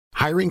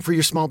Hiring for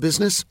your small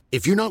business?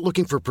 If you're not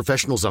looking for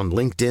professionals on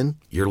LinkedIn,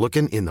 you're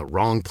looking in the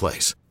wrong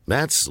place.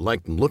 That's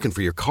like looking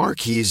for your car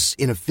keys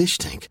in a fish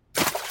tank.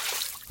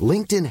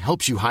 LinkedIn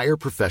helps you hire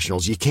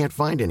professionals you can't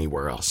find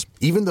anywhere else,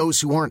 even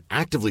those who aren't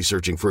actively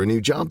searching for a new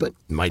job but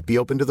might be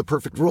open to the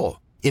perfect role.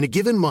 In a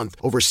given month,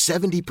 over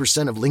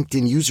 70% of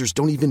LinkedIn users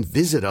don't even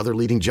visit other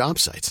leading job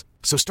sites.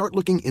 So start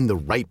looking in the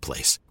right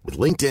place. With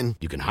LinkedIn,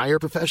 you can hire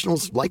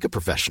professionals like a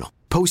professional.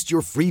 Post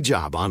your free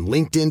job on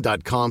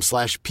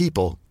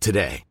linkedin.com/people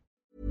today.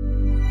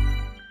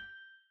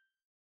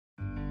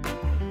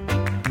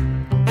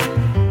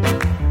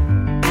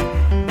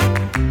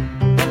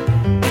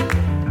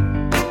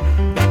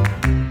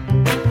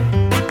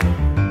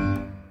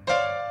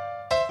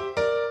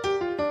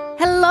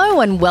 Hello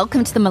and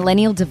welcome to The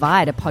Millennial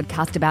Divide, a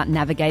podcast about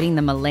navigating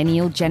the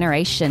millennial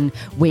generation.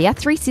 We are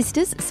three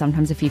sisters,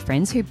 sometimes a few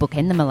friends, who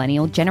bookend the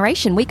millennial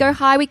generation. We go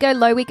high, we go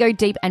low, we go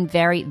deep and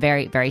very,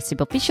 very, very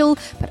superficial,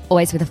 but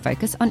always with a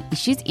focus on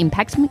issues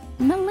impacting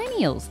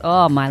millennials.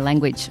 Oh, my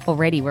language.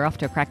 Already we're off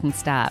to a cracking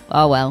start.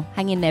 Oh, well,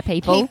 hang in there,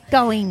 people. Keep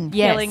going.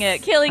 Yes. Killing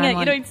it.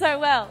 You're doing so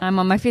well. I'm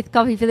on my fifth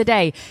coffee for the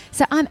day.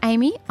 So I'm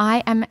Amy.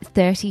 I am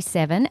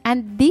 37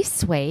 and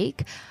this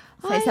week...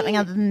 Say something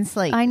other than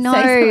sleep. I know.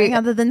 Say something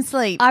other than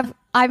sleep. I've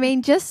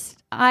been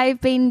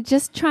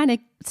just trying to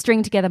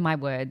string together my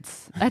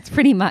words. That's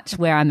pretty much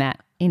where I'm at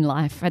in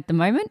life at the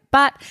moment.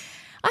 But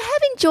I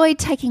have enjoyed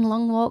taking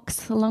long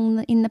walks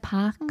in the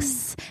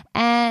parks,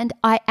 and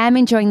I am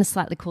enjoying the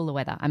slightly cooler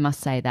weather. I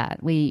must say that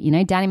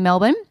down in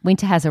Melbourne,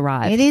 winter has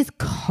arrived. It is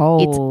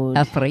cold.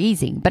 It's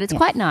freezing, but it's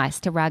quite nice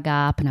to rug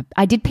up. And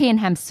I did pea and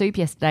ham soup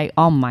yesterday.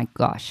 Oh my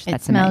gosh,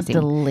 that's smells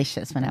amazing.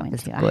 delicious when I went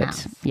to your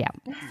house. Yeah.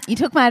 You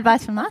took my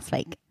advice from last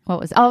week. What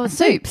was? Oh,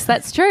 soups.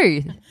 That's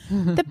true.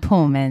 The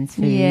poor man's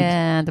food.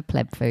 Yeah, the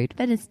pleb food.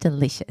 But it's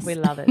delicious. We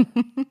love it.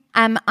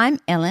 I'm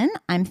Ellen.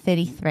 I'm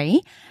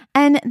 33.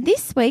 And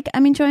this week,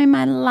 I'm enjoying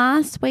my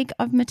last week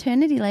of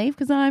maternity leave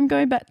because I'm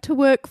going back to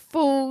work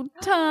full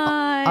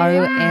time.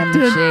 OMG.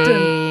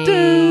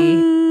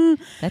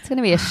 That's going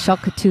to be a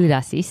shock to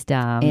the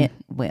system. It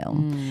will.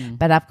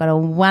 But I've got a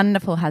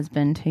wonderful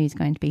husband who's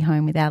going to be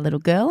home with our little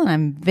girl, and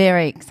I'm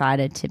very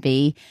excited to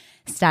be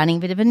starting a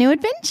bit of a new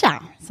adventure.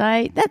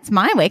 So that's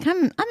my week.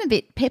 I'm a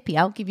bit peppy.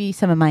 I'll give you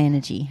some of my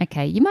energy.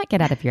 Okay, you might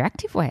get out of your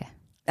activewear.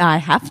 I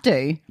have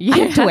to. I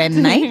have to wear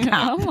makeup.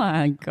 Oh,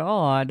 my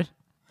God.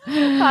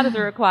 Part of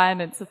the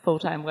requirements of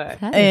full-time work.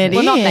 It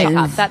Well, not is.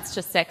 makeup. That's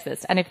just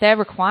sexist. And if they're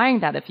requiring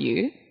that of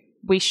you,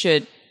 we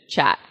should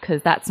chat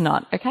because that's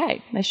not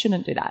okay. They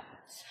shouldn't do that.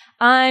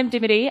 I'm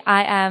Dimity.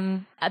 I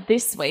am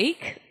this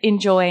week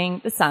enjoying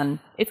the sun.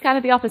 It's kind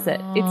of the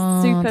opposite.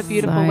 It's super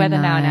beautiful so weather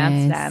now in nice.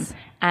 Amsterdam.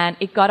 And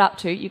it got up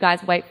to, you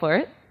guys wait for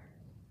it,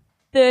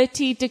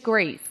 30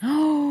 degrees.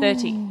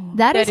 30.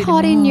 That is 30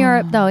 hot in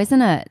Europe, though,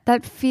 isn't it?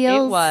 That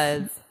feels... It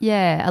was.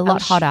 Yeah, a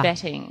lot hotter.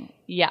 Sweating.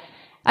 Yeah.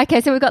 Okay,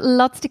 so we've got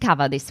lots to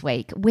cover this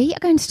week. We are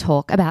going to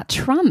talk about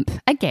Trump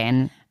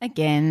again.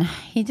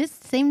 He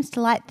just seems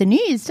to like the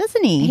news,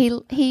 doesn't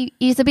he? He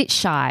is a bit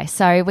shy,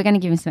 so we're going to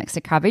give him some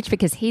extra coverage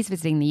because he's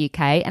visiting the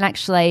UK, and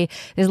actually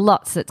there's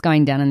lots that's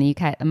going down in the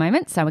UK at the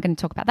moment, so we're going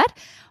to talk about that.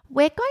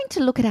 We're going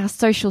to look at our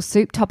social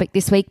soup topic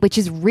this week, which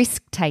is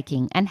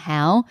risk-taking and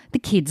how the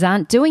kids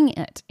aren't doing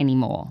it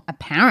anymore.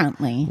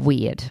 Apparently.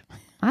 Weird.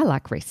 I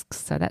like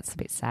risks, so that's a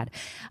bit sad.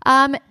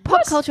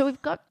 Pop culture,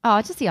 we've got...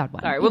 Oh, just the odd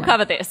one. Sorry, we'll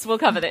cover this. We'll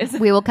cover this.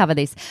 We will cover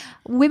this.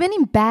 Women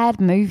in bad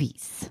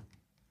movies.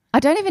 I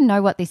don't even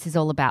know what this is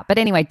all about. But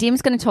anyway,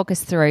 Dim's going to talk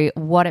us through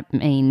what it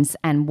means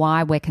and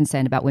why we're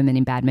concerned about women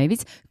in bad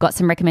movies. Got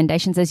some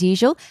recommendations as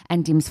usual,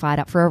 and Dim's fired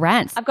up for a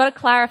rant. I've got to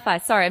clarify.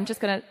 Sorry, I'm just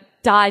going to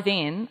dive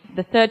in.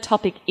 The third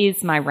topic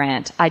is my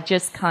rant. I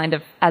just kind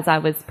of, as I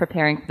was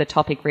preparing for the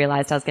topic,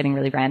 realised I was getting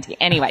really ranty.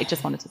 Anyway,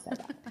 just wanted to say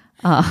that.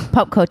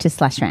 Pop culture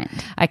 / rant.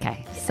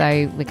 Okay, so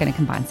we're going to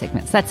combine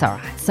segments. That's all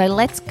right. So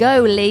let's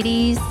go,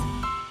 ladies.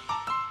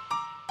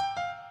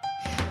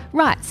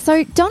 Right,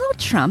 so Donald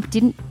Trump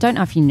don't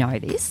know if you know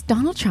this,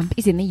 Donald Trump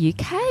is in the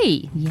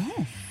UK.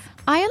 Yes.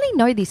 I only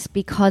know this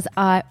because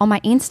on my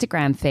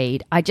Instagram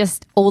feed,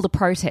 all the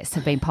protests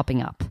have been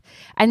popping up.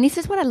 And this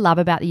is what I love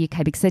about the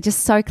UK because they're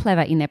just so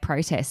clever in their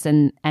protests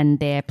and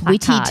their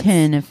placards. Witty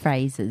turn of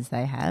phrases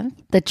they have.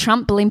 The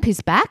Trump blimp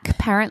is back,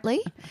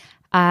 apparently.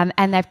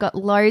 And they've got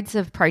loads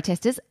of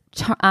protesters.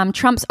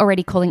 Trump's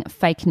already calling it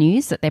fake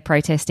news that they're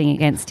protesting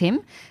against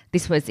him.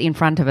 This was in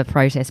front of a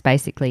protest,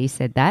 basically, he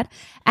said that.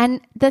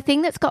 And the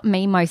thing that's got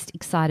me most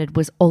excited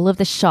was all of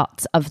the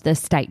shots of the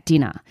state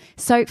dinner.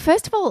 So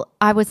first of all,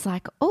 I was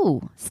like,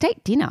 oh,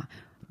 state dinner.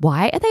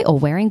 Why are they all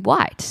wearing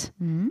white?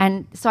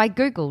 And so I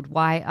Googled,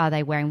 why are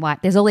they wearing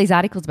white? There's all these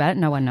articles about it.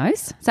 No one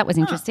knows. So that was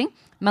interesting.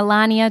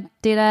 Melania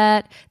did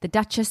it. The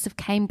Duchess of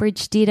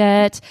Cambridge did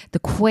it. The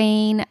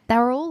Queen. They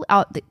were all,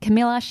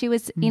 Camilla, she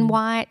was in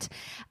white.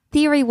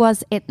 Theory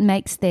was it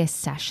makes their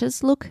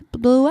sashes look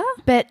bluer.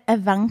 But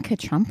Ivanka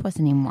Trump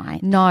wasn't in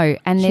white. No.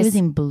 And she was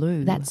in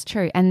blue. That's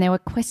true. And there were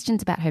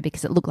questions about her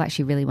because it looked like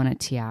she really wanted a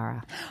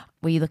tiara.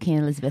 Were you looking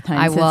at Elizabeth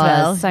Holmes I as was.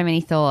 well? So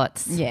many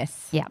thoughts.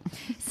 Yes. Yeah.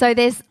 So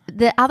there's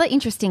The other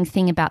interesting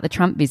thing about the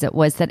Trump visit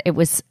was that it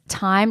was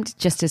timed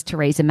just as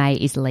Theresa May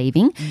is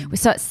leaving.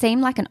 So it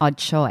seemed like an odd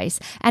choice.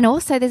 And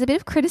also there's a bit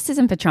of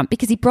criticism for Trump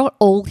because he brought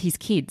all his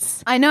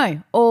kids. I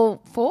know.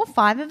 All 4,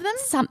 5 of them?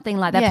 Something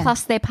like that, Yeah.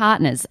 plus their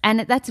partners.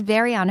 And that's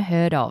very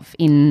unheard of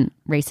in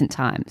recent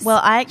times. Well,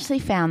 I actually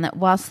found that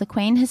whilst the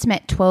Queen has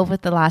met 12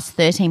 of the last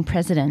 13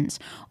 presidents,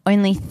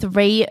 only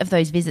 3 of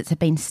those visits have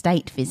been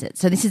state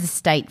visits. So this is a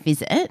state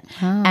visit.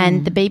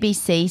 And the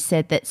BBC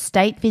said that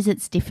state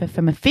visits differ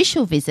from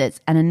official visits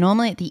and are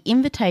normally at the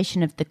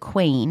invitation of the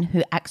Queen,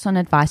 who acts on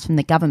advice from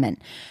the government.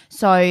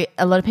 So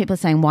a lot of people are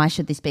saying, why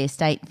should this be a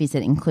state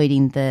visit,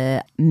 including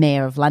the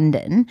Mayor of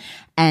London?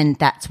 And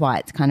that's why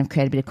it's kind of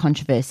created a bit of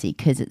controversy,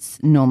 because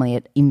it's normally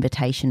at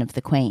invitation of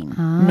the Queen,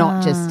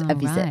 not just a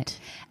visit. Right.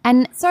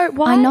 And So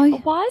why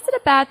is it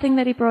a bad thing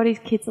that he brought his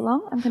kids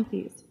along? I'm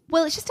confused.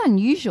 well, it's just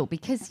unusual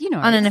because, you know,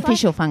 On an it's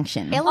official like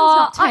function. Ellen's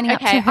not turning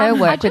up okay, to her I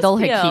work with just all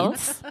her feel-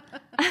 kids.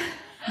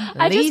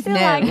 I just Leave feel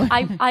now.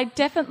 like I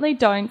definitely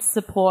don't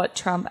support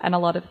Trump and a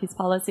lot of his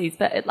policies,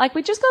 but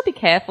we just gotta be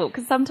careful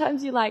because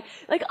sometimes you're like,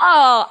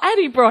 oh, and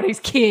he brought his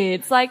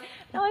kids. Like,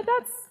 no,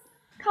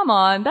 come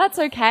on, that's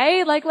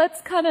okay. Like,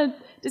 let's kind of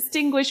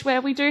distinguish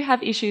where we do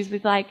have issues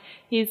with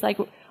his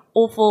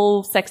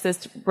awful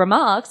sexist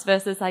remarks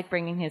versus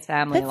bringing his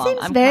family That along. seems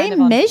I'm very kind of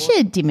on board.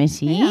 measured,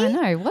 Dimity. Yeah, I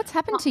know. What's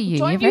happened to you?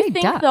 Don't You're you very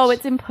think Dutch. though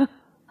it's important?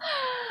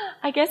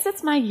 I guess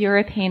it's my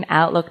European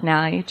outlook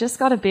now. You just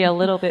got to be a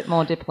little bit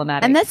more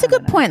diplomatic. And that's a I don't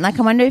good know. point. Like,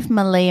 I wonder if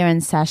Malia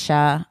and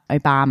Sasha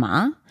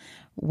Obama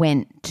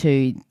went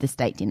to the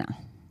state dinner.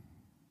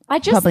 I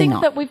just Probably think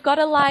not. that we've got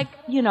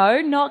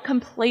to not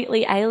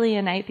completely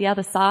alienate the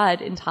other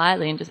side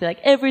entirely and just be like,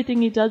 everything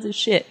he does is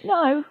shit.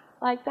 No,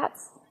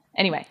 that's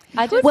anyway.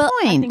 I just Well,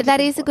 I think that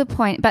it's is a good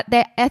point, but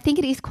I think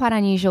it is quite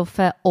unusual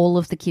for all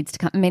of the kids to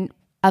come. I mean,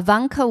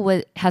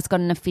 Ivanka has got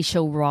an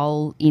official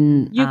role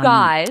in you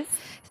guys.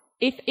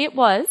 If it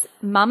was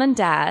mum and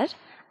dad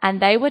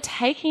and they were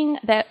taking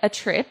a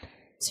trip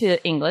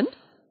to England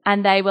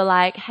and they were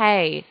like,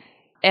 hey,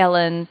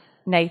 Ellen,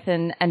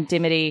 Nathan and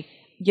Dimity,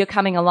 you're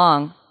coming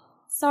along.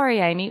 Sorry,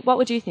 Amy, what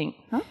would you think?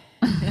 Huh?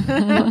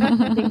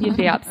 I think you'd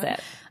be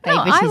upset. No,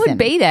 I Favoritism. would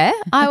be there.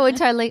 I would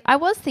totally. I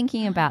was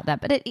thinking about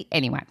that, but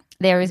anyway,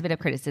 there is a bit of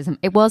criticism.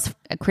 It was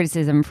a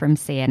criticism from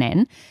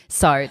CNN,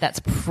 so that's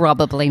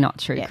probably not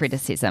true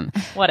criticism.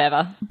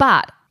 Whatever.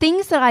 But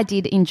things that I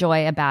did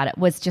enjoy about it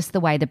was just the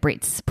way the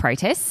Brits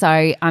protest.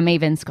 So I'm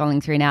even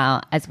scrolling through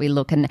now as we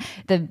look, and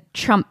the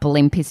Trump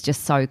blimp is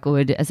just so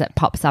good as it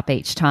pops up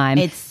each time.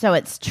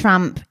 It's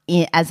Trump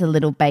as a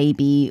little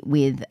baby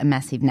with a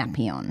massive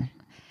nappy on,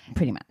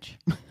 pretty much.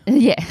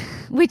 Yeah,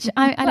 which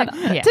I don't.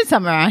 Yeah. To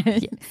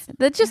summarise.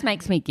 That just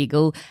makes me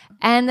giggle.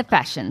 And the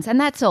fashions, and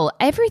that's all.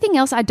 Everything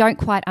else I don't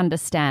quite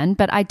understand,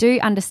 but I do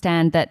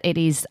understand that it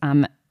is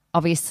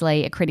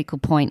obviously a critical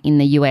point in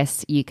the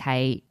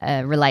US-UK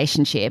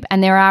relationship.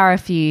 And there are a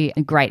few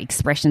great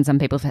expressions on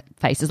people's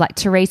faces. Like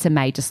Theresa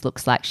May just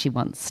looks like she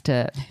wants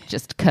to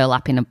just curl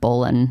up in a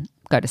ball and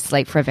go to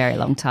sleep for a very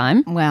long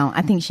time. Well,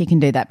 I think she can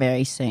do that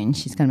very soon.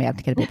 She's going to be able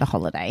to get a bit of a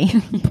holiday.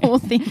 Poor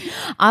thing.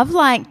 I've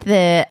liked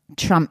the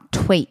Trump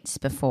tweets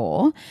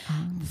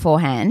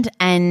beforehand,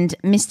 and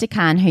Mr.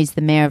 Khan, who's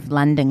the mayor of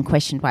London,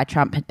 questioned why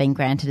Trump had been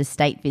granted a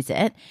state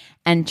visit,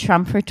 and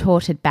Trump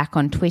retorted back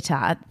on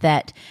Twitter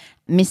that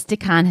Mr.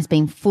 Khan has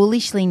been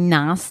foolishly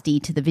nasty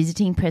to the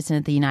visiting president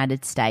of the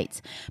United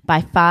States, by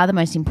far the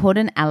most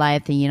important ally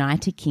of the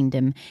United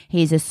Kingdom.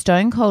 He is a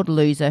stone-cold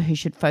loser who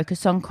should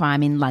focus on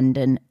crime in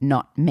London,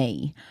 not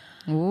me.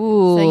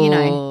 Ooh.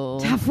 So,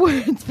 tough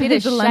words for Bit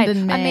of the shade.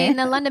 London mayor. I mean,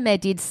 the London mayor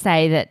did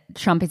say that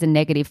Trump is a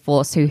negative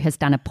force who has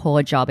done a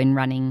poor job in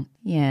running.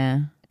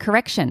 Yeah.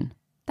 Correction.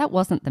 That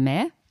wasn't the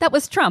mayor. That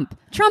was Trump.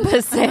 Trump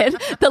has said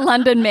the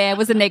London mayor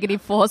was a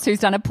negative force who's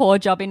done a poor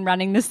job in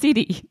running the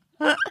city.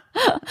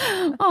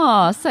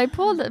 Oh, so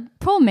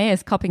poor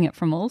mayor's copping it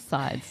from all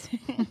sides.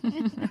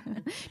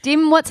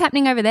 Dim, what's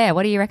happening over there?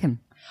 What do you reckon?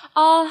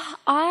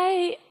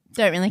 I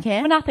Don't really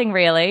care. nothing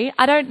really.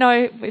 I don't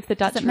know if the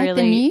Dutch it make the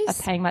really news?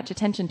 are paying much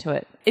attention to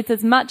it.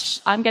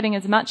 I'm getting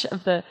as much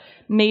of the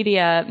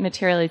media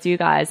material as you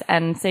guys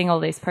and seeing all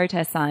these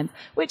protest signs,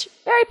 which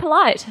very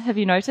polite, have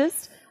you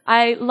noticed?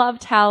 I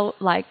loved how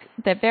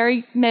they're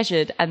very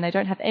measured and they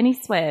don't have any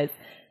swears.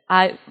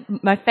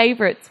 My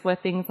favourites were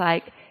things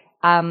like,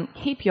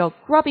 keep your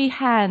grubby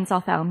hands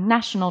off our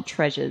national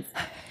treasures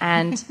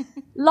and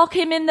lock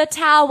him in the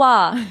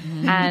tower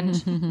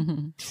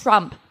and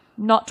Trump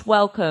not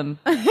welcome.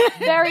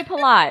 Very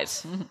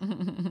polite.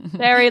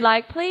 Very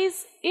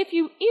please, if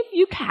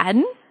you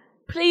can,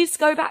 please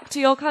go back to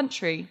your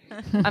country.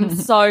 I'm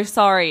so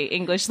sorry,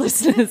 English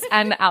listeners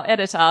and our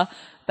editor.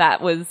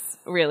 That was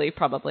really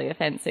probably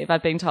offensive.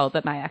 I've been told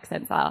that my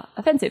accents are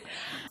offensive.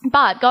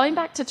 But going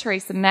back to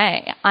Theresa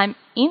May, I'm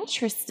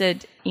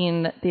interested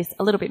in this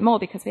a little bit more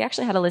because we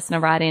actually had a listener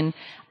write in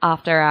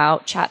after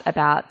our chat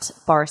about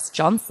Boris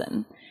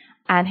Johnson.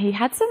 And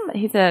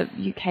he's a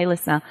UK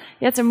listener.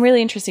 He had some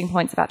really interesting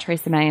points about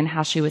Theresa May and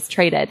how she was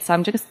treated. So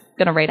I'm just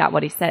going to read out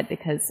what he said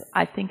because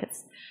I think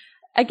it's,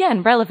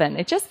 again, relevant.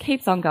 It just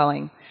keeps on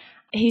going.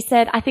 He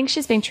said, I think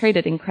she's been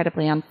treated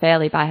incredibly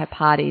unfairly by her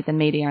party, the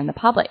media and the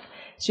public.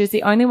 She was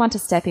the only one to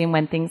step in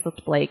when things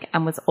looked bleak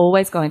and was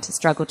always going to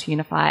struggle to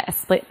unify a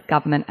split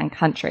government and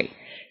country.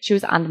 She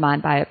was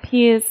undermined by her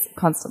peers,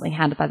 constantly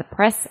hounded by the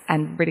press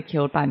and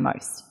ridiculed by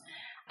most.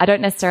 I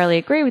don't necessarily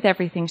agree with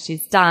everything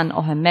she's done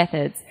or her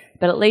methods,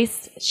 but at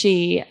least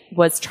she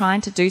was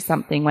trying to do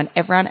something when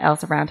everyone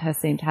else around her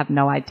seemed to have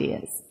no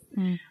ideas.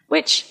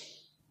 Which,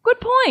 good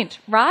point,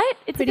 right?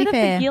 It's Pretty a bit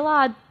fair. of the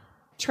Gillard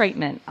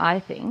treatment, I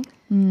think.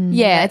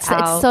 Yeah, it's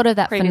sort of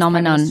that Previous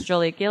phenomenon. Prime Minister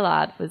Julia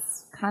Gillard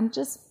was kind of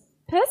just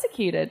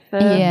persecuted for,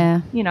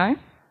 Yeah.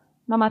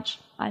 not much,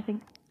 I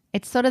think.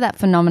 It's sort of that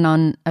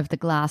phenomenon of the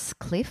glass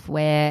cliff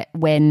where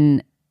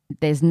when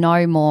there's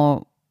no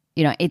more,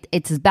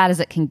 it's as bad as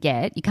it can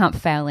get. You can't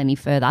fail any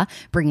further.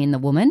 Bring in the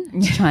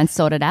woman to try and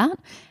sort it out.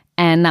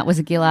 And that was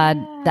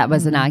that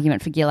was an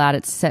argument for Gillard.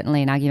 It's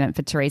certainly an argument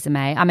for Theresa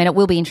May. I mean, it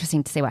will be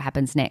interesting to see what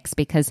happens next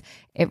because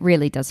it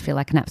really does feel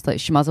like an absolute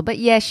schmozzle. But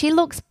yeah, she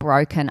looks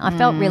broken. I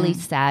felt really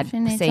sad She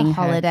needs seeing a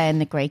her. holiday in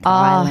the Greek Oh,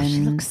 island. she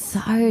looks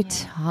so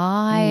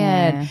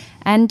tired. Yeah.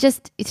 And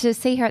just to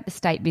see her at the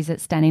state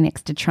visit standing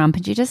next to Trump,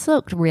 and she just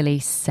looked really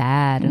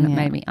sad. And it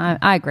made me,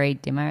 I agree,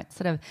 Dimmer. It's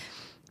sort of,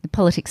 the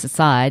politics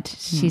aside,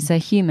 she's a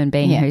human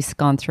being who's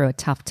gone through a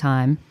tough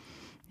time.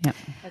 Yep.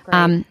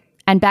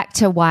 And back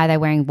to why they're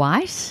wearing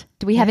white.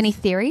 Do we have any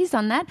theories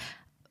on that?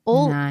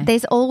 No.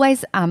 There's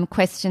always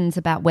questions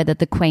about whether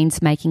the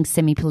Queen's making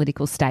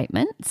semi-political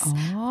statements,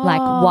 like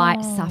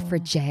white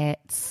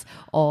suffragettes,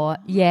 or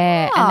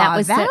and that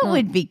was that certainly-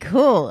 would be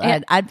cool.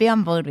 I'd be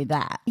on board with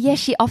that. Yeah,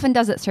 she often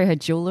does it through her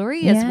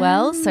jewellery as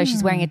well. So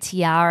she's wearing a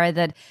tiara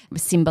that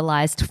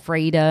symbolised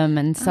freedom,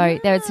 and so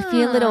there's a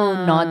few little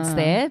nods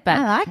there. But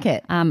I like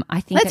it.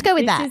 I think Let's go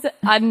with that. This is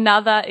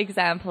another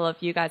example of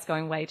you guys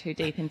going way too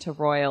deep into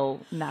royal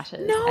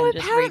matters No, and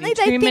just apparently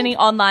reading they too think- many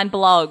online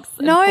blogs.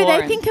 and No, they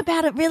forums. think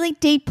about it really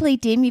deeply,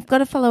 Dim. You've got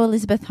to follow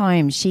Elizabeth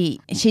Holmes.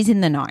 She's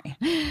in the know.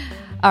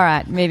 All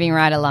right, moving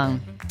right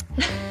along.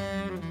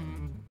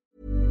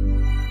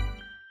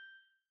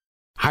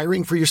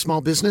 Hiring for your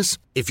small business?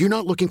 If you're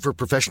not looking for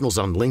professionals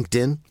on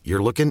LinkedIn,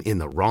 you're looking in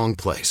the wrong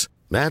place.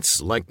 That's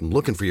like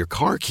looking for your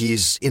car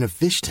keys in a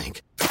fish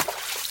tank.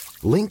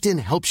 LinkedIn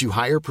helps you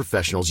hire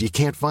professionals you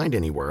can't find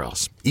anywhere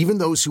else, even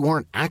those who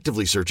aren't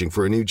actively searching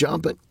for a new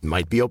job but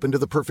might be open to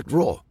the perfect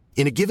role.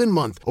 In a given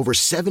month, over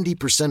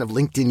 70% of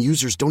LinkedIn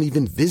users don't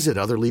even visit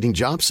other leading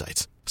job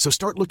sites. So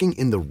start looking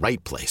in the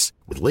right place.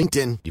 With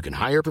LinkedIn, you can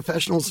hire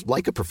professionals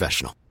like a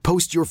professional.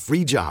 Post your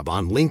free job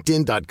on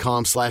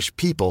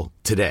linkedin.com/people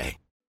today.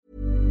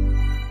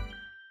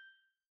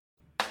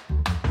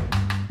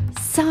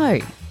 So,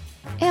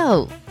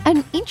 Elle,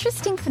 an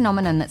interesting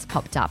phenomenon that's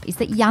popped up is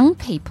that young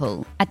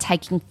people are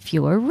taking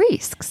fewer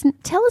risks.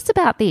 Tell us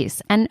about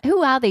this. And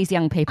who are these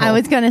young people? I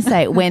was going to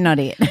say, we're not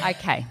it.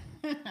 Okay.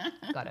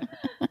 Got it.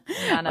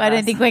 None of I don't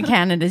us. think we're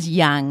counted as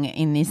young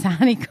in this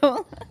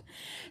article.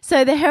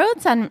 So the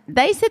Herald Sun,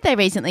 they said they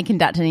recently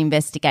conducted an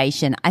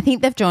investigation. I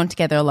think they've drawn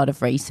together a lot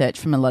of research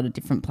from a lot of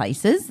different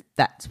places.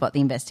 That's what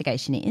the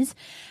investigation is.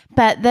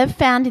 But they've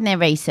found in their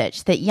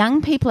research that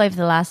young people over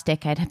the last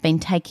decade have been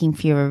taking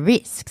fewer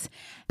risks.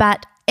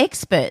 But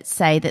experts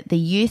say that the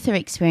youth are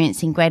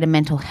experiencing greater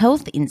mental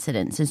health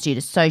incidences due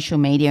to social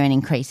media and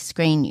increased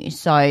screen use.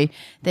 So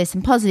there's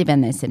some positive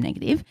and there's some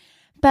negative.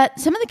 But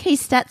some of the key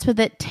stats were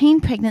that teen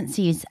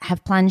pregnancies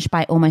have plunged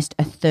by almost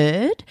a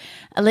third,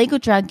 illegal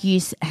drug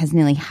use has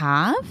nearly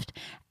halved,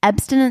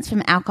 abstinence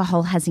from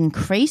alcohol has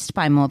increased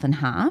by more than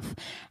half,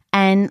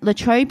 and La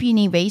Trobe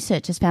Uni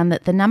research has found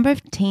that the number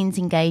of teens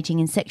engaging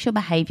in sexual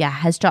behaviour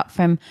has dropped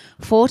from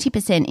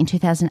 40% in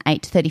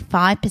 2008 to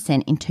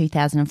 35% in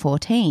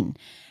 2014.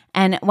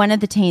 And one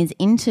of the teens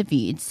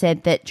interviewed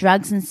said that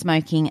drugs and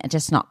smoking are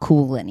just not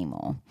cool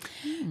anymore.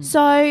 So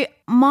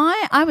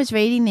I was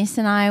reading this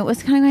and I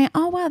was kind of going,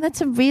 oh, wow,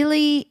 that's a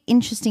really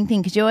interesting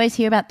thing, because you always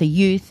hear about the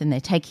youth and they're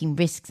taking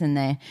risks and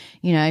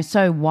they're,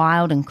 so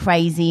wild and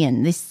crazy,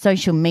 and this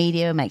social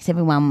media makes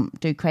everyone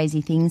do crazy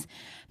things.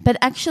 But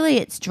actually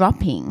it's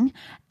dropping.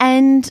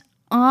 And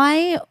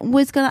I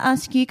was going to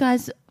ask you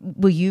guys,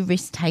 were you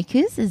risk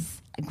takers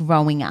as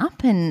growing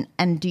up, and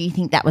do you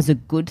think that was a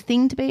good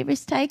thing to be a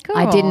risk taker?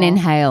 I didn't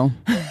inhale.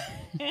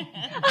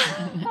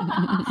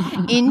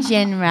 In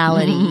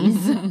generalities.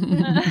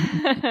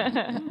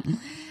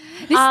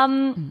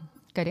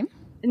 Go, Dim.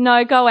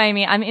 No, go,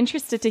 Amy. I'm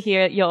interested to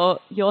hear your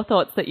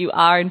thoughts that you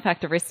are, in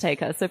fact, a risk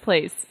taker. So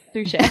please,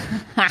 do share.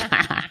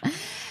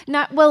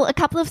 No, well, a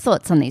couple of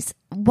thoughts on this.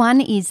 One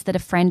is that a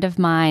friend of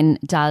mine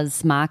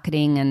does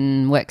marketing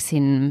and works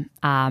in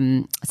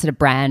sort of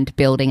brand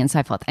building and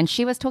so forth. And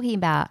she was talking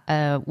about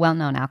a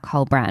well-known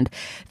alcohol brand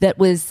that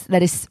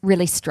is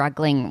really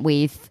struggling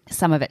with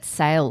some of its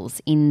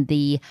sales in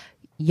the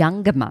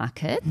younger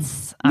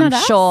markets. I'm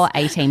sure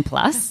 18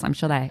 plus. I'm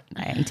sure they're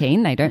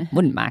 18. They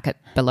wouldn't market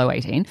below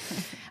 18.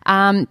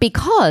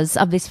 Because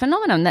of this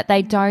phenomenon that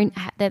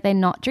that they're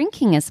not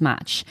drinking as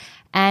much.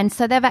 And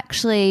so they're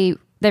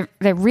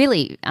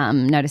really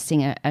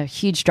noticing a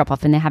huge drop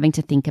off, and they're having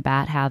to think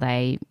about how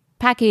they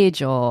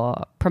package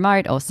or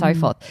promote or so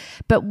forth.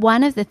 But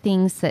one of the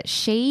things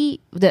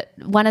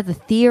one of the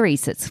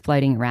theories that's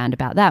floating around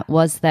about that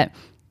was that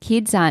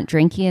kids aren't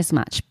drinking as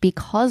much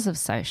because of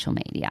social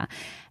media.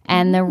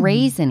 And the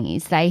reason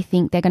is they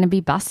think they're going to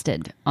be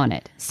busted on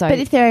it. So, But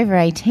if they're over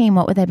 18,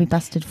 what would they be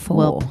busted for?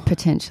 well,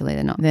 potentially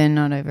they're not. They're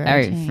not over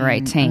 18. Over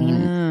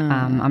 18.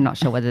 I'm not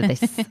sure whether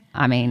this,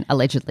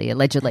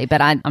 allegedly, but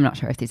I'm not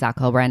sure if this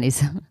alcohol brand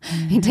is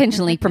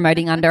intentionally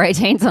promoting under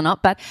 18s or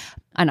not,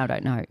 and I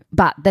don't know.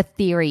 But the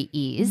theory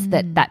is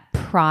that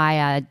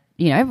prior,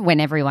 when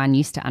everyone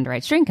used to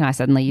underage drink and I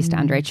suddenly used to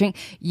underage drink,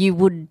 you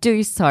would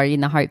do so in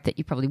the hope that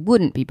you probably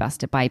wouldn't be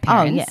busted by your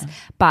parents. Oh, yeah.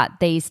 But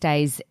these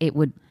days it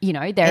would, there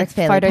are It's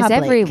fairly photos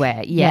public.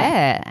 everywhere.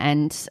 Yeah.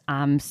 And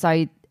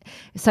so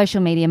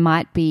social media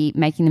might be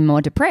making them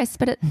more depressed,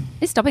 but it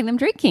is stopping them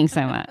drinking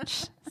so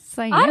much.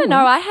 So I don't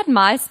know. I had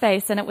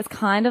MySpace and it was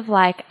kind of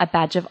like a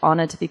badge of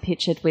honor to be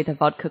pictured with a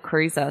vodka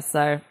cruiser.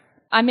 So,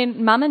 I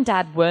mean, Mum and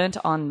Dad weren't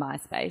on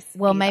MySpace.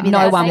 Well, maybe No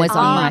that's one it. was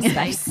on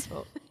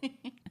MySpace.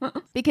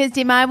 Because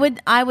Dim, I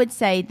would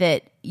say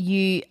that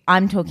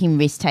I'm talking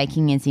risk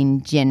taking as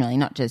in generally,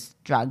 not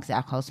just drugs,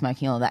 alcohol,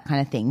 smoking, all that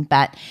kind of thing.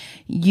 But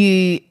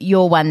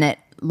you're one that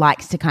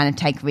likes to kind of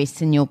take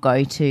risks, and you'll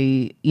go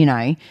to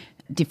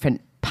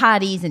different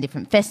parties and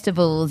different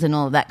festivals and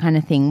all that kind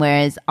of thing.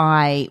 Whereas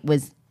I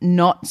was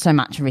not so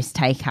much a risk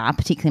taker,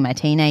 particularly in my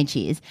teenage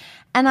years,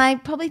 and I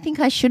probably think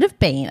I should have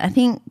been. I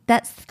think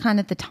that's kind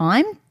of the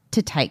time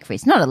to take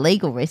risks, not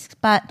illegal risks,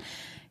 but.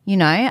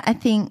 I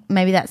think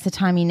maybe that's the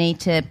time you need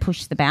to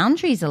push the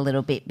boundaries a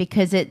little bit,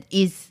 because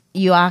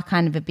you are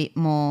kind of a bit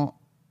more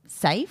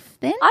safe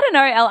then. I don't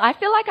know, Elle. I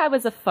feel like I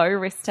was a faux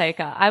risk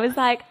taker. I was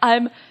like,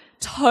 I'm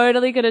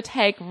totally going to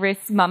take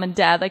risks, Mum and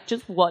Dad. Like,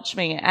 just watch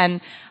me.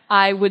 And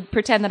I would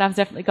pretend that I was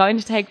definitely going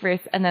to take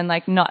risks and then,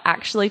 like, not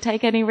actually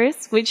take any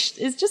risks, which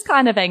is just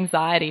kind of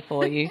anxiety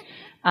for you.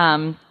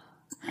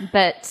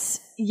 But,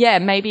 yeah,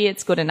 maybe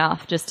it's good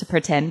enough just to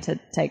pretend to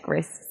take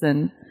risks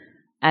and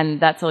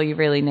that's all you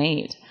really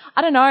need.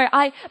 I don't know.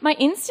 My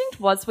instinct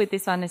was with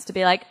this one is to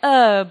be like,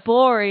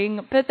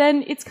 boring. But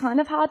then it's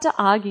kind of hard to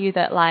argue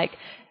that, like,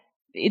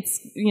 it's,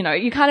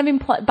 you kind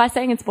of by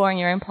saying it's boring,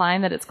 you're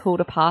implying that it's cool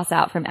to pass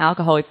out from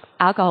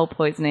alcohol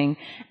poisoning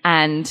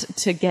and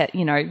to get,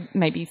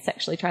 maybe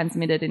sexually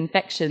transmitted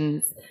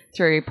infections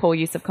through poor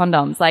use of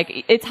condoms.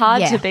 Like, it's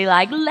hard to be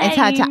like, lame. It's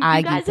hard to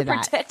argue you guys for are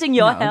that. protecting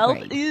your No, health.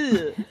 agreed.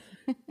 Ew.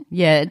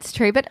 Yeah, it's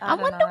true. But I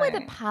don't wonder know.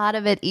 whether part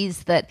of it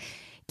is that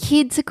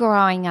kids are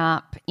growing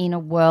up in a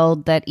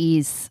world that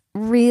is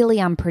really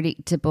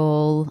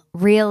unpredictable,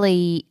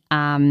 really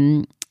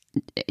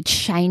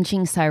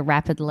changing so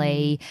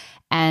rapidly.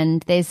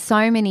 And there's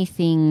so many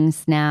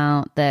things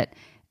now that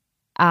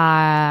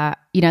are,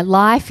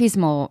 life is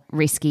more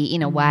risky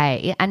in a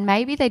way. And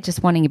maybe they're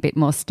just wanting a bit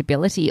more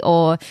stability,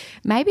 or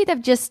maybe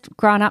they've just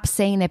grown up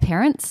seeing their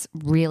parents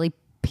really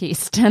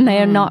pissed and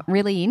they're not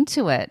really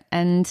into it,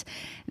 and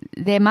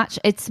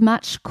it's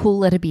much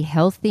cooler to be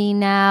healthy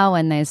now,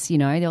 and there's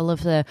all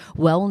of the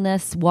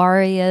wellness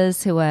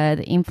warriors who are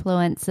the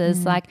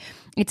influencers. Like,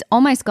 it's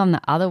almost gone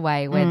the other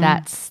way where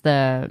that's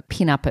the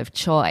pin-up of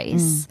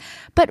choice.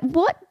 But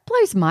what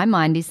blows my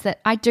mind is that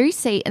I do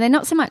see, and they're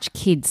not so much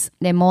kids,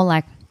 they're more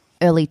like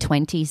early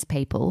 20s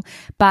people,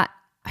 but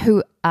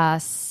who are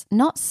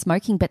not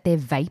smoking, but they're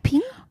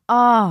vaping.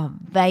 Oh,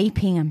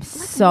 vaping. I'm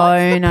so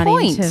what's the not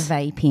point? into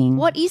vaping.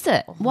 What is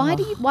it? Why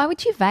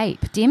would you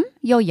vape? Dim,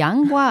 you're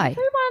young. Why?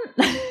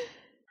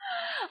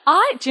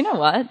 Do you know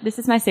what? This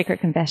is my secret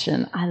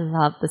confession. I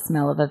love the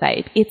smell of a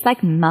vape. It's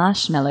like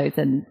marshmallows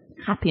and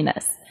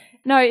happiness.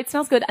 No, it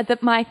smells good.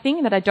 My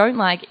thing that I don't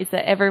like is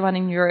that everyone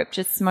in Europe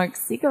just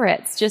smokes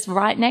cigarettes just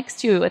right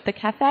next to you at the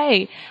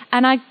cafe.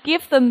 And I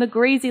give them the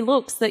greasy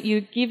looks that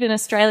you give in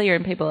Australia,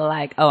 and people are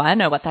like, oh, I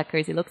know what that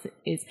greasy look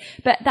is.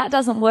 But that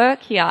doesn't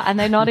work here, and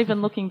they're not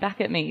even looking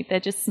back at me.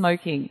 They're just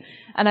smoking.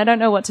 And I don't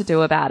know what to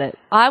do about it.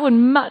 I would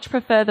much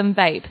prefer them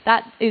vape.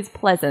 That is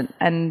pleasant,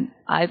 and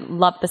I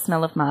love the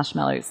smell of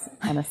marshmallows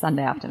on a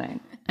Sunday afternoon.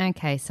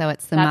 Okay, so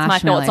it's the That's my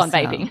marshmallow thoughts on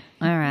smell. vaping.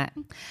 All right.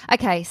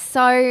 Okay,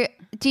 so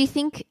do you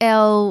think,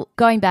 Elle,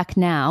 going back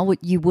now,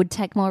 you would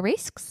take more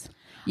risks?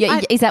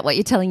 Yeah, is that what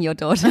you're telling your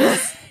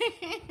daughters?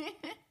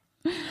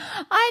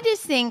 I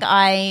just think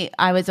I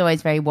was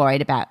always very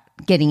worried about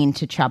getting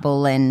into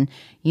trouble and,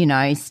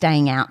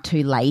 staying out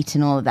too late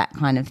and all of that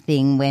kind of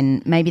thing,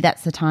 when maybe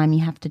that's the time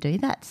you have to do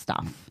that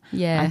stuff.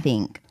 Yeah. I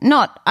think.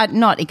 Not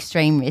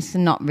extreme risks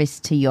and not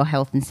risks to your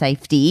health and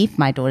safety, if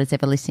my daughter's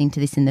ever listening to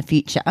this in the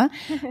future.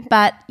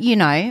 But,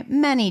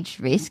 managed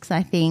risks,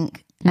 I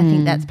think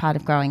that's part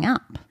of growing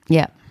up.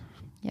 Yeah.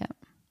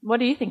 What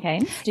do you think,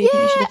 Ames? Do you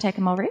think you should have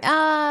taken more risks?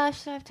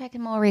 Should I have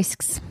taken more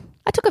risks?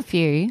 I took a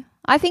few.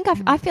 I think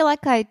I feel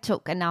like I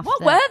took enough.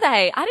 What were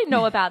they? I didn't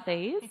know about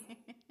these.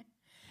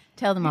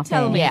 Tell them off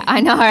tell air. me. Yeah,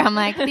 I know. I'm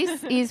like,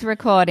 this is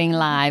recording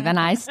live and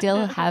I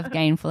still have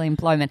gainful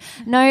employment.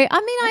 No,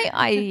 I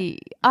mean,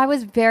 I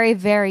was very,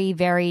 very,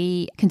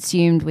 very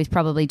consumed with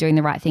probably doing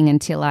the right thing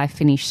until I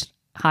finished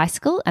high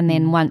school, and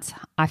then once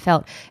I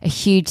felt a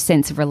huge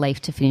sense of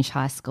relief to finish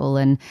high school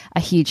and a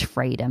huge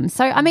freedom.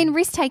 So, I mean,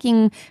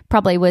 risk-taking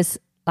probably was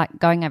like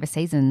going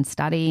overseas and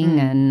studying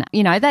and,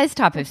 you know, those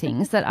type of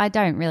things that I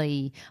don't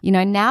really, you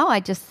know, now I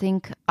just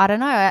think, I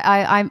don't know,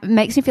 it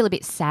makes me feel a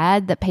bit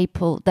sad that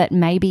that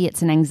maybe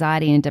it's an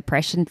anxiety and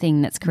depression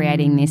thing that's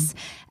creating this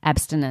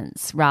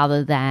abstinence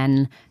rather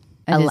than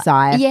a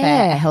desire for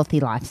a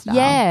healthy lifestyle.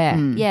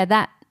 Yeah,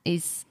 that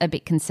is a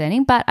bit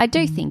concerning. But I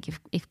do think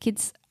if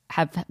kids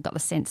have got the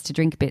sense to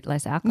drink a bit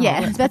less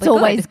alcohol, that's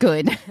always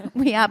good.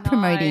 We are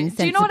promoting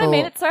sensible. Do you know what I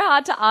mean? It's so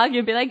hard to argue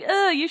and be like,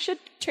 you should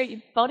treat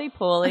your body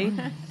poorly.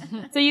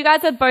 So you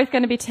guys are both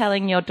going to be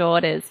telling your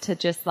daughters to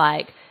just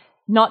like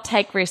not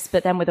take risks,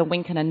 but then with a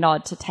wink and a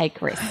nod to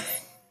take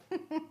risks.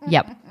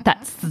 Yep,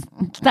 that's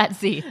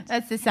it.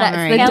 That's the summary. That's the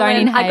Ellen, don't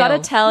inhale. I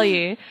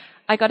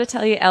got to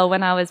tell you, Elle,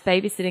 when I was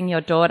babysitting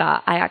your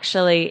daughter, I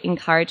actually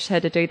encouraged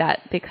her to do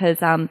that because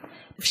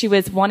she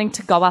was wanting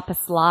to go up a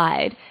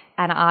slide.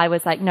 And I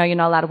was like, no, you're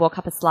not allowed to walk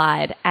up a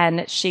slide.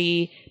 And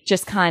she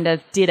just kind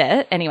of did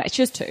it. Anyway,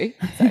 she was 2,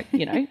 so,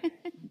 you know,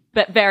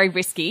 but very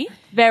risky,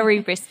 very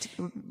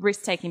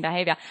risk-taking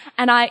behavior.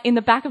 And in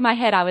the back of my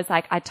head, I was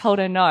like, I told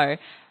her no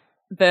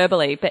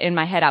verbally, but in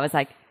my head, I was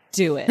like,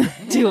 do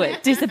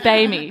it,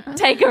 disobey me,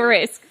 take a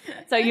risk.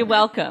 So you're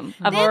welcome.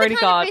 I've already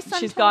got,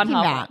 she's gone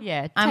home.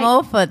 Yeah, I'm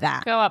all for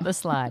that. Go up the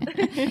slide.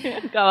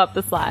 Go up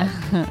the slide.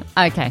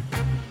 Okay.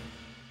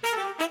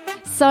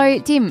 So,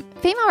 Dim,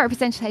 female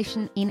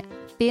representation in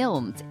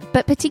films,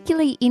 but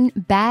particularly in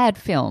bad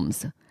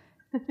films.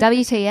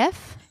 WTF?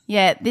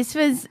 Yeah, this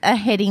was a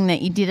heading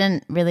that you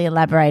didn't really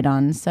elaborate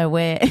on, so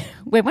we're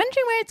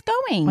wondering where it's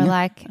going. We're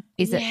like,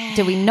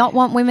 do we not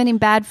want women in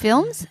bad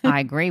films? I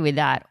agree with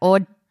that. Or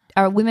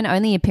are women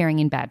only appearing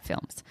in bad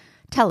films?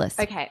 Tell us.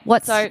 Okay.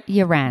 What's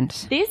your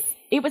rant?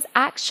 It was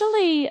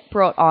actually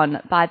brought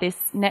on by this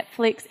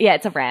Netflix. Yeah,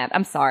 it's a rant.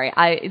 I'm sorry.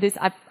 I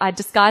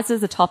disguised it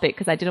as a topic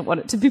because I didn't want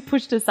it to be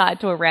pushed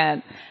aside to a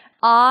rant.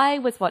 I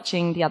was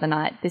watching the other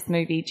night this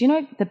movie. Do you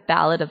know The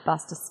Ballad of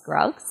Buster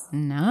Scruggs?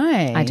 No.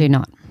 I do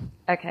not.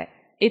 Okay.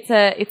 It's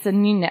a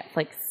new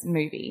Netflix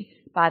movie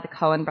by the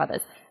Coen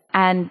brothers.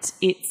 And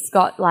it's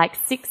got like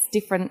 6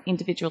 different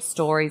individual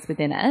stories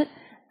within it.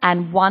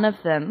 And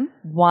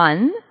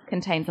one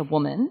contains a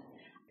woman.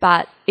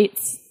 But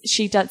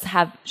she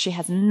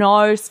has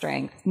no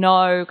strength,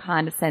 no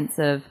kind of sense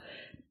of,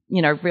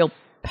 you know, real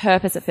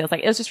purpose. It feels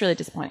like it was just really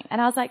disappointing. And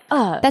I was like,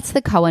 oh, that's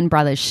the Coen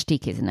brothers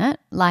shtick, isn't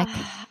it? Like,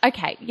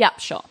 okay, yep,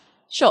 sure,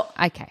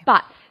 okay.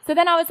 But so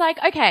then I was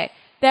like, okay,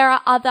 there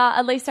are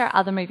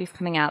other movies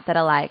coming out that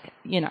are like,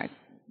 you know,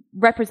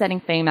 representing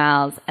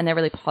females and they're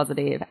really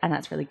positive and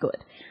that's really good.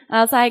 And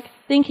I was like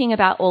thinking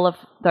about all of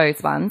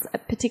those ones,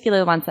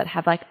 particularly the ones that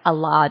have like a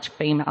large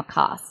female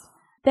cast.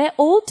 They're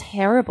all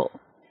terrible.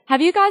 Have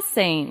you guys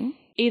seen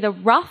either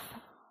Rough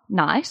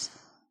Night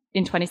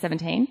in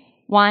 2017,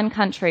 Wine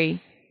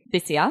Country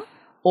this year,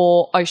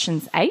 or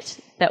Ocean's 8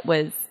 that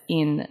was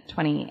in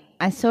 2018?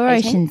 I saw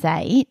Ocean's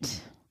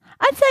 8.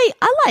 I'd say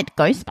I liked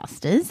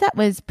Ghostbusters. That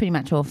was pretty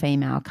much all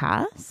female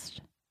cast.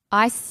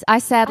 I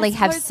sadly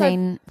have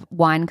seen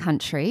Wine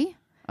Country.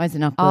 Oh, is it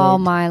not good? Oh,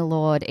 my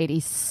Lord. It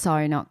is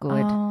so not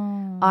good.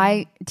 Oh.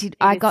 I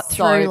got so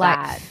through like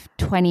bad.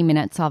 20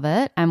 minutes of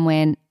it and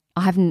when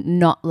I haven't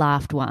not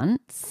laughed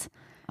once.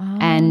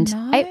 And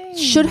it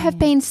should have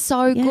been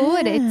so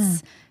good.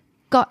 It's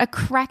got a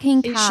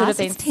cracking cast. should have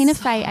been it's Tina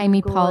Fey,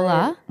 Amy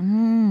Poehler.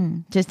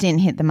 Just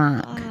didn't hit the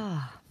mark.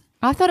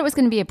 I thought it was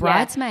going to be a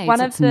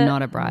Bridesmaids. It's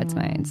not a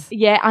Bridesmaids.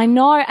 Yeah, I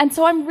know. And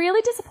so I'm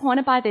really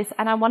disappointed by this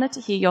and I wanted to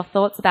hear your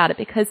thoughts about it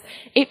because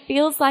it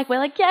feels like we're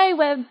like, yay,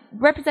 we're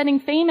representing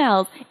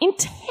females in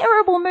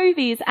terrible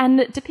movies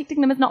and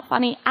depicting them as not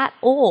funny at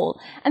all.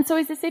 And so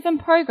is this even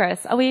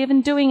progress? Are we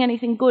even doing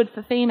anything good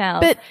for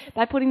females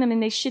by putting them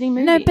in these shitty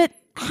movies? No, but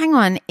hang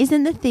on.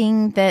 Isn't the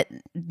thing that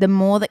the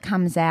more that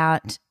comes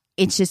out,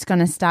 it's just going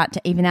to start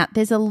to even out?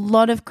 There's a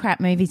lot of crap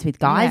movies with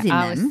guys in them.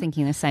 I was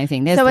thinking the same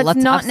thing. There's So it's I've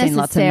not seen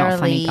lots of not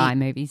funny necessarily- guy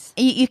movies.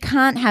 You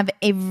can't have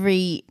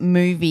every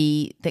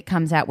movie that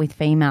comes out with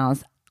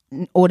females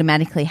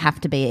automatically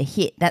have to be a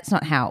hit. That's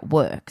not how it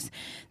works.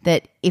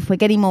 That if we're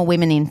getting more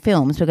women in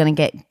films, we're going to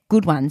get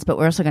good ones, but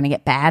we're also going to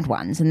get bad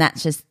ones, and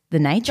that's just the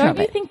nature Don't of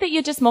you it. think that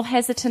you're just more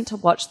hesitant to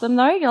watch them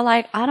though? You're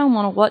like, I don't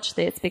want to watch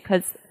this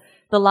because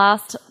the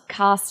last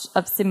cast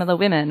of similar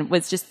women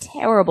was just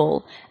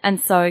terrible.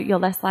 And so you're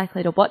less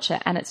likely to watch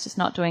it and it's just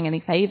not doing any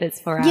favours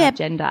for our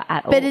gender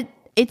at all. But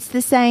it's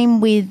the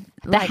same with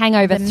The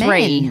Hangover the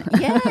 3. men.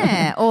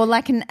 Yeah, or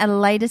like a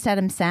latest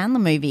Adam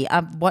Sandler movie.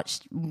 I've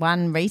watched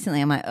one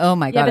recently. I'm like, oh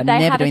my God, I'm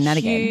never doing that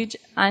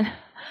again.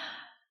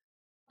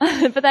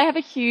 But they have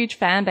a huge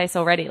fan base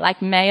already.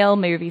 Like male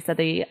movies are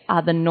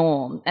the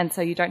norm, and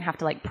so you don't have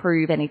to like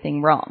prove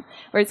anything wrong.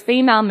 Whereas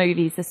female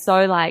movies are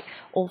so like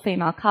all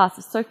female cast,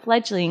 are so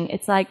fledgling.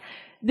 It's like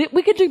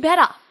We could do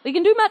better. We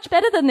can do much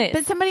better than this.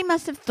 But somebody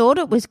must have thought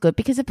it was good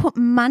because they put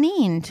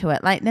money into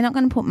it. Like, they're not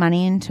going to put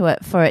money into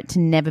it for it to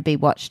never be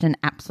watched and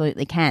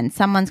absolutely can.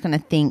 Someone's going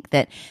to think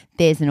that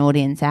there's an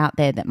audience out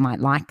there that might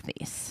like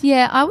this.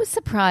 Yeah, I was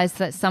surprised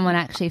that someone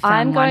actually found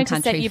I'm going One to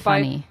set Country you both-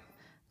 funny.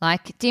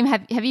 Like, Dim,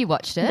 have you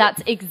watched it?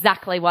 That's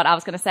exactly what I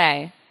was going to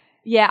say.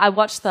 Yeah, I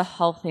watched the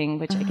whole thing,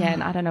 which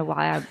again, I don't know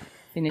why I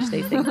finished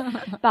these things.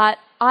 But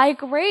I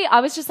agree.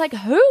 I was just like,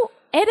 who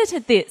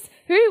edited this?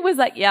 Who was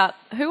like,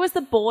 who was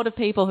the board of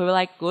people who were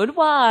like, good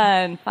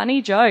one,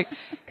 funny joke?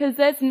 Because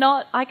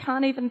I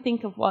can't even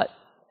think of what,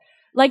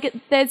 like,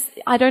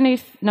 I don't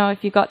know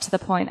if you got to the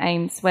point,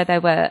 Ames, where they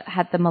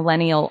had the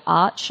millennial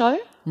art show.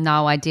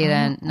 No, I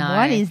didn't. No.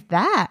 What is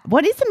that?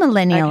 What is a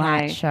millennial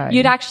art show?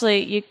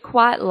 You'd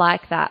quite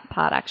like that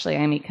part actually,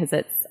 Amy, because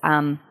it's,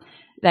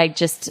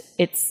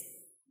 it's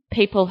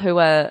people who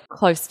are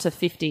close to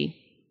 50,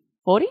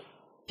 40?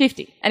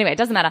 50. Anyway, it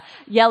doesn't matter.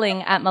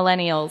 Yelling at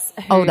millennials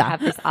who have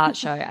this art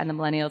show, and the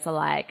millennials are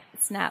like,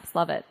 snaps,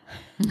 love it.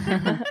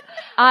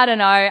 I don't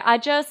know.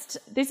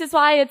 This is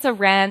why it's a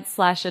rant /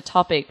 a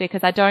topic,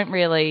 because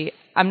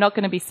I'm not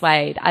going to be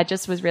swayed. I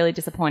just was really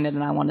disappointed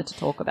and I wanted to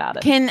talk about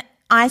it. Can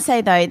I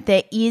say, though,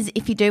 there is,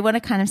 if you do want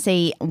to kind of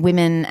see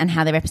women and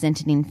how they're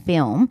represented in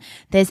film,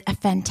 there's a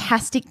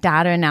fantastic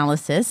data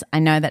analysis. I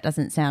know that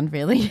doesn't sound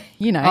really,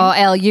 Oh,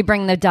 Elle, you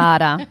bring the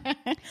data.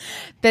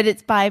 But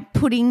it's by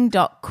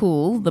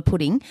Pudding.cool, the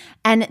pudding,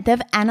 and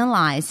they've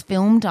analysed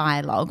film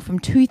dialogue from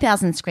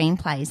 2,000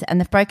 screenplays,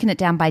 and they've broken it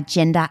down by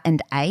gender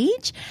and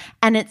age,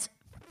 and it's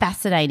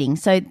fascinating.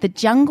 So The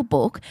Jungle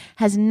Book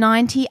has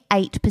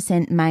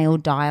 98% male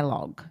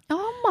dialogue.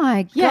 Oh,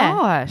 my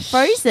gosh.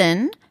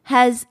 Frozen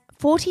has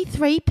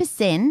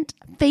 43%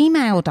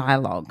 female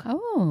dialogue,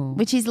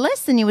 which is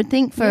less than you would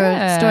think for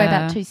a story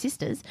about two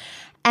sisters.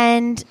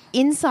 And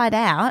Inside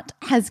Out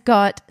has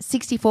got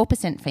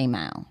 64%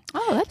 female.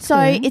 Oh, that's so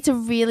good. It's a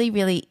really,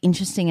 really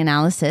interesting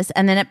analysis.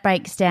 And then it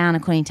breaks down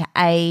according to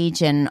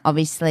age, and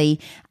obviously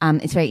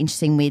it's very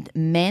interesting with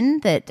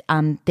men that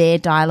their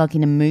dialogue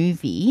in a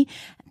movie,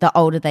 the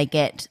older they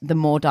get, the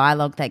more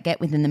dialogue they get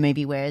within the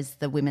movie, whereas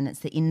the women, it's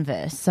the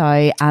inverse.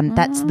 So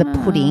that's The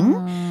Pudding,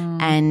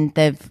 and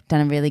they've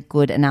done a really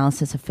good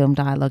analysis of film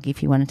dialogue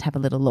if you wanted to have a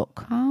little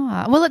look.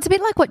 Well, it's a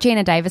bit like what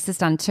Gina Davis has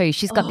done too.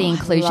 She's got the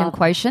inclusion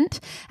quotient,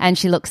 and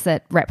she looks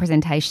at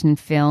representation in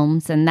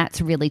films, and that's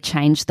really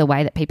changed the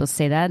way that people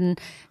see that. And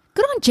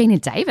good on Gina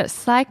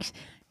Davis. Like,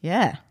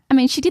 yeah. I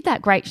mean, she did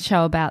that great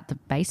show about the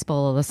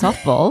baseball or the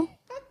softball.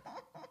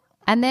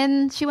 And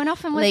then she went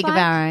off and was League of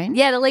Our Own.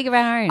 Yeah, the League of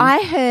Our Own.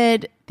 I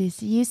heard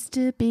This Used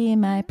to Be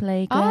My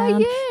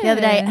Playground the other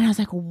day, and I was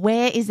like,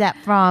 where is that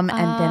from? And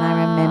then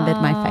I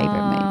remembered my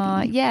favourite movie.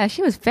 Yeah,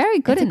 she was very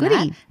good It's a in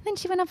goodie. that. Then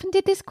she went off and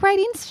did this great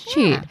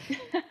institute.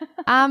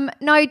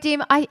 No,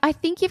 Dim, I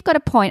think you've got a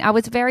point. I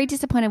was very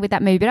disappointed with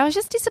that movie, but I was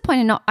just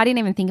disappointed I didn't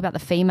even think about the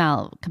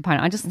female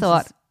component. I just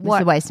thought,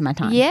 What a waste of my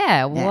time.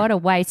 Yeah, what a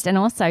waste. And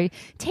also,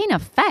 Tina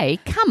Fey,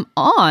 come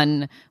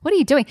on. What are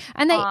you doing?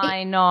 And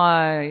I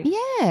know.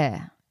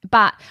 Yeah.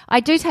 But I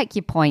do take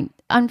your point.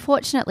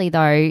 Unfortunately,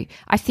 though,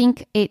 I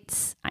think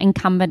it's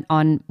incumbent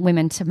on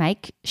women to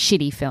make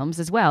shitty films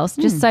as well,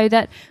 just so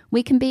that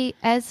we can be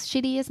as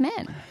shitty as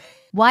men.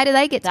 Why do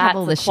they get to have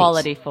all the That's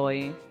quality for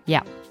you.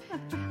 Yeah.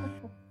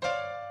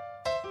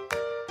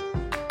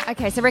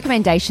 Okay, so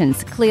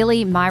recommendations.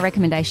 Clearly, my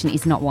recommendation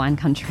is not Wine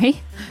Country.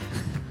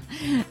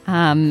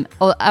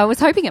 Or I was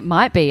hoping it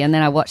might be, and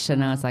then I watched it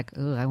and I was like,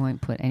 "Ooh, I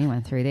won't put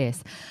anyone through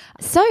this."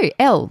 So,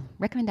 Elle,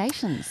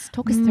 recommendations.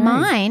 Talk us through.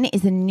 Mine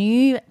is a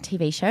new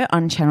TV show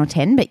on Channel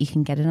 10, but you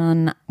can get it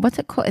on, what's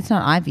it called? It's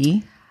not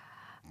iView.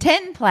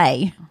 10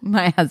 Play,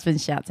 my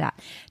husband shouts out.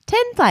 10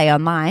 Play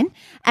online,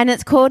 and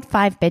it's called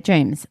 5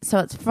 Bedrooms. So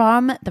it's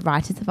from the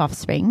writers of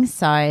Offspring,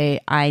 so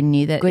I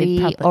knew that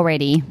Goody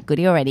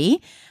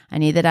already. I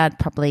knew that I'd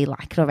probably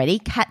like it already.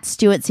 Kat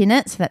Stewart's in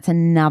it, so that's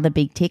another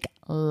big tick.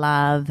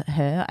 Love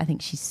her. I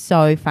think she's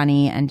so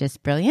funny and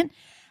just brilliant.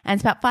 And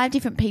it's about 5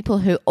 different people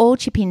who all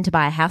chip in to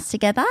buy a house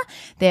together.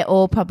 They're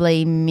all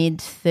probably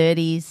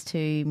mid-30s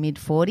to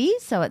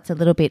mid-40s, so it's a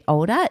little bit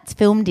older. It's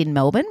filmed in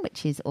Melbourne,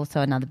 which is also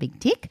another big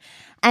tick.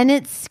 And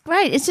it's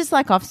great. It's just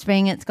like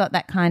Offspring. It's got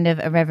that kind of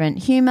irreverent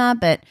humour,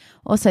 but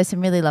also some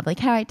really lovely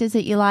characters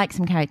that you like,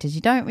 some characters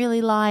you don't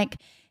really like.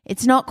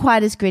 It's not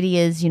quite as gritty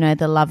as,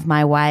 The Love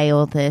My Way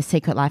or The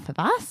Secret Life of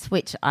Us,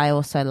 which I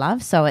also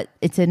love. So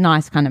it's a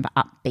nice kind of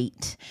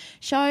upbeat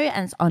show,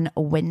 and it's on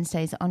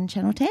Wednesdays on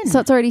Channel 10. So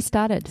it's already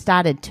started.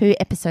 Started 2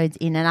 episodes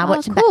in, and I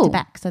watched them back to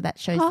back, so that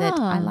shows that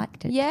I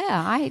liked it.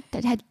 Yeah,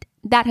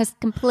 that has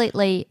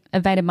completely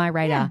evaded my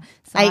radar.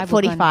 So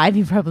 8:45,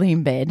 you're probably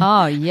in bed.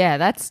 Oh, yeah,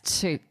 that's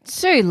too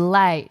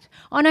late.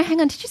 Oh, no, hang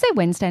on. Did you say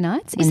Wednesday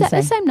nights? Is that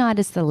the same night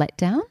as The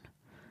Letdown?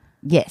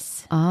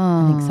 Yes. Oh.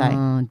 I think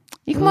so.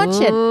 You can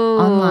watch it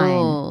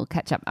online.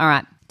 Catch up. All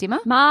right. Dimmer?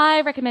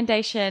 My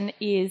recommendation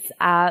is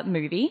a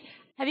movie.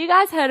 Have you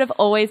guys heard of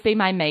Always Be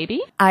My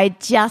Maybe? I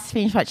just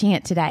finished watching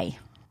it today.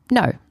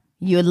 No.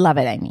 You would love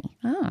it, Amy.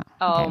 Oh,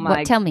 Oh okay.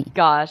 my Tell me.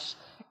 gosh.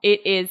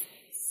 It is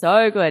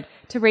so good.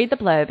 To read the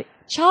blurb,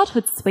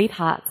 childhood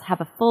sweethearts have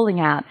a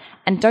falling out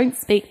and don't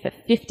speak for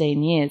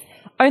 15 years,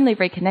 only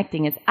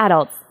reconnecting as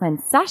adults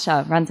when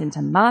Sasha runs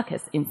into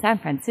Marcus in San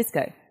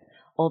Francisco.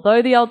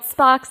 Although the old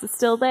sparks are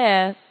still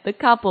there, the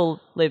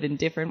couple live in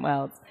different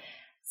worlds.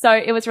 So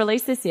it was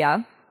released this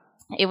year.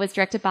 It was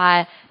directed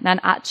by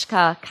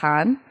Nanachka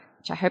Khan,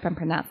 which I hope I'm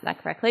pronouncing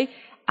that correctly.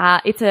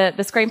 The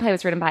screenplay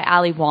was written by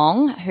Ali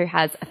Wong, who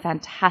has a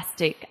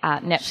fantastic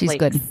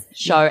Netflix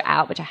show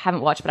out, which I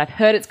haven't watched, but I've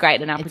heard it's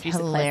great, and our producer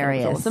Claire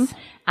said it's awesome.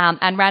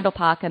 And Randall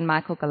Park and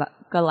Michael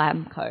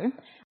Galamko.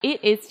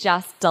 It is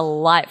just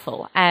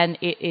delightful, and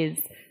it is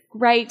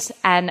great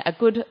and a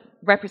good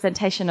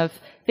representation of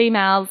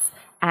females.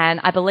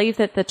 And I believe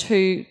that the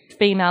two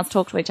females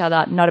talk to each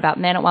other, not about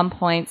men at one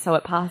point, so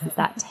it passes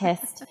that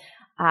test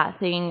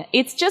thing.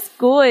 It's just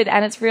good,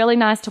 and it's really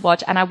nice to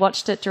watch. And I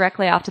watched it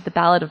directly after The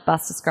Ballad of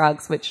Buster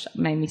Scruggs, which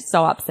made me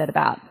so upset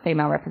about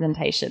female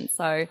representation.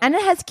 So, and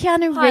it has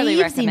Keanu highly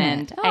Reeves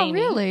recommend. in it. Amy.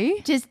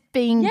 Really? Just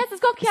being Yes,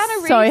 it's got Keanu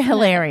Reeves so in it.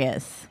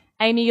 hilarious.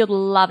 Amy, you'll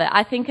love it.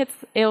 I think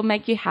it'll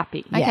make you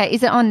happy. Okay,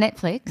 is it on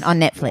Netflix? On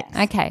Netflix.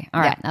 Okay, all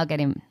right, I'll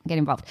get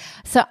involved.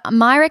 So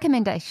my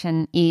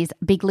recommendation is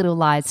Big Little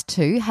Lies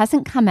 2.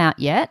 Hasn't come out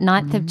yet.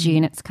 9th of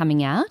June it's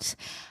coming out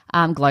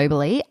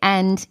globally.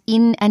 And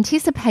in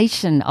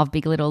anticipation of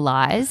Big Little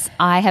Lies,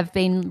 I have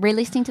been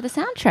re-listening to the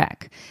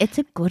soundtrack. It's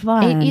a good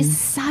one. It is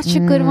such a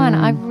good one.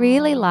 I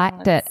really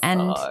liked it.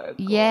 And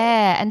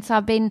and so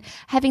I've been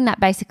having that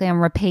basically on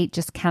repeat,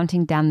 just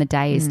counting down the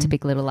days to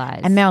Big Little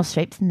Lies. And Meryl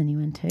Streep's in the new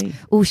one too.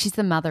 Oh, she's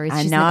the mother.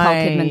 She's Nicole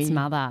Kidman's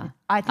mother.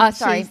 I think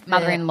she's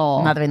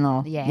mother-in-law.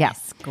 Mother-in-law.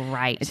 Yes,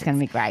 great. It's going to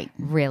be great.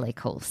 Really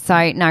cool.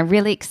 So, no,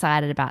 really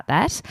excited about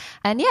that.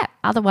 And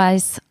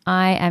otherwise,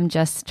 I am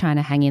just trying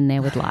to hang in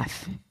there with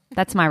life.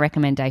 That's my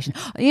recommendation.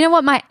 You know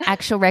what my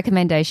actual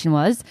recommendation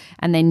was?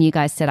 And then you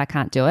guys said I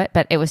can't do it,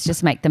 but it was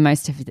just make the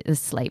most of the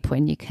sleep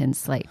when you can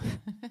sleep.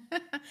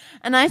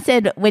 And I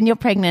said, when you're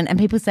pregnant and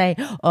people say,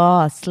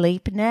 oh,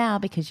 sleep now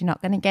because you're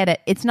not going to get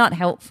it. It's not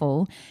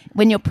helpful.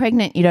 When you're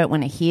pregnant, you don't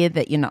want to hear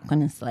that you're not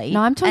going to sleep.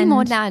 No, I'm talking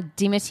more now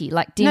Dimity.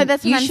 No,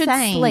 that's what I'm should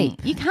saying.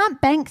 Sleep. You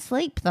can't bank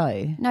sleep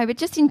though. No, but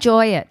just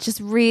enjoy it. Just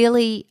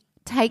really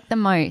take the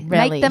most.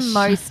 Make the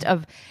most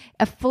of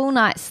a full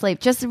night's sleep.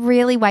 Just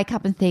really wake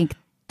up and think,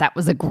 that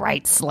was a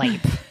great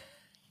sleep.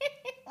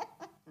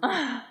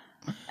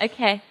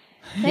 Okay.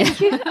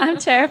 Thank you. I'm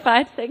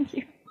terrified. Thank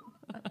you.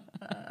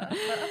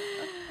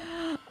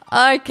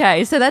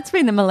 Okay, so that's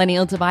been the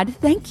Millennial Divide.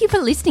 Thank you for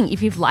listening.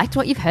 If you've liked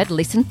what you've heard,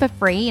 listen for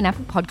free in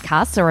Apple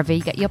Podcasts or wherever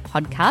you get your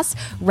podcasts.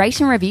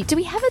 Rate and review. Do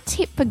we have a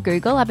tip for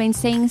Google? I've been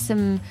seeing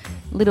some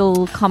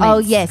little comments. Oh,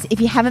 yes. If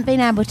you haven't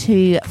been able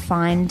to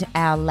find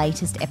our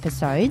latest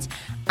episodes,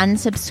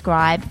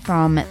 unsubscribe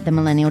from the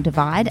Millennial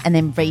Divide and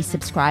then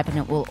resubscribe and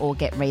it will all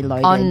get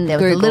reloaded. On there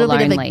was Google a little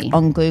bit only.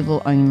 on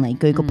Google only.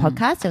 Google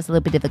Podcast. There was a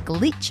little bit of a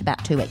glitch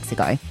about 2 weeks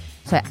ago.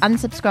 So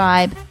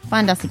unsubscribe,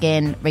 find us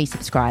again,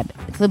 resubscribe.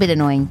 It's a little bit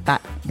annoying,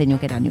 but then you'll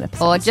get our new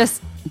episodes. Or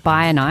just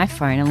buy an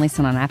iPhone and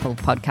listen on Apple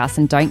Podcasts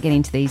and don't get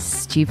into these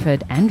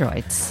stupid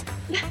Androids.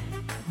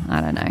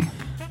 I don't know.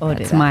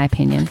 That's my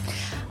opinion.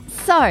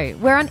 So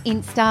we're on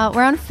Insta,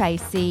 we're on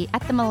Facey,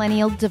 at the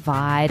Millennial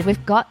Divide.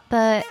 We've got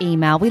the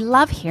email. We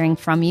love hearing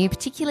from you,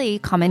 particularly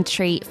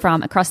commentary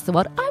from across the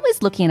world. I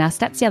was looking at our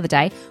stats the other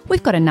day.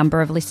 We've got a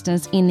number of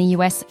listeners in the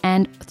US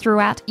and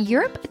throughout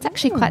Europe. It's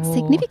actually quite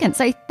significant.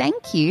 So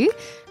thank you.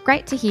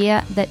 Great to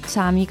hear that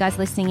you guys are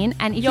listening in.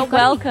 And if You're you've got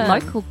welcome. any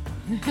local...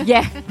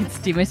 Yeah, it's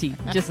Dimity,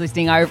 just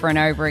listening over and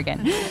over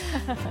again.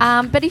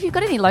 But if you've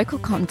got any local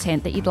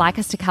content that you'd like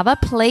us to cover,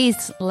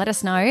 please let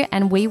us know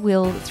and we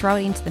will throw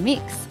it into the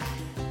mix.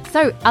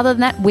 So other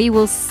than that, we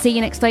will see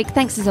you next week.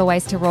 Thanks as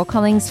always to Raw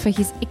Collings for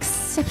his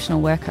exceptional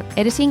work at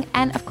editing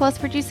and, of course,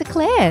 producer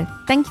Claire.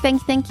 Thank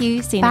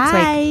you. See you next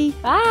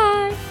week.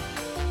 Bye.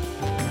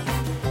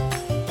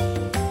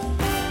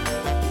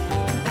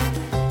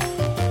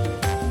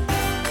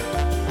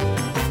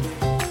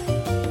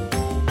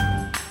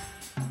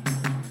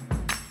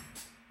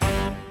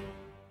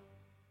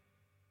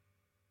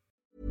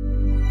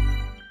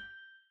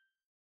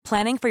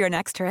 Planning for your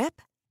next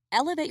trip?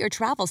 Elevate your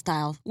travel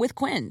style with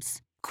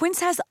Quince.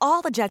 Quince has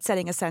all the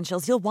jet-setting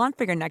essentials you'll want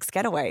for your next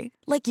getaway,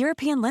 like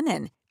European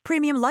linen,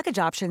 premium luggage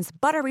options,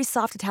 buttery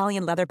soft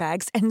Italian leather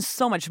bags, and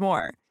so much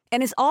more.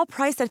 And is all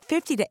priced at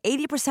 50 to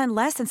 80%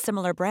 less than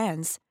similar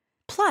brands.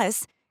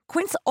 Plus,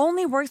 Quince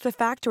only works with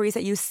factories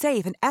that use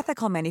safe and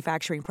ethical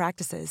manufacturing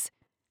practices.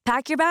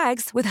 Pack your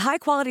bags with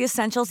high-quality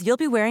essentials you'll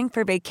be wearing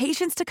for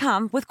vacations to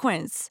come with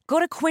Quince.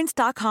 Go to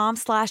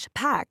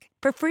quince.com/pack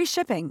for free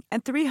shipping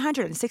and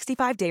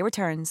 365-day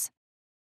returns.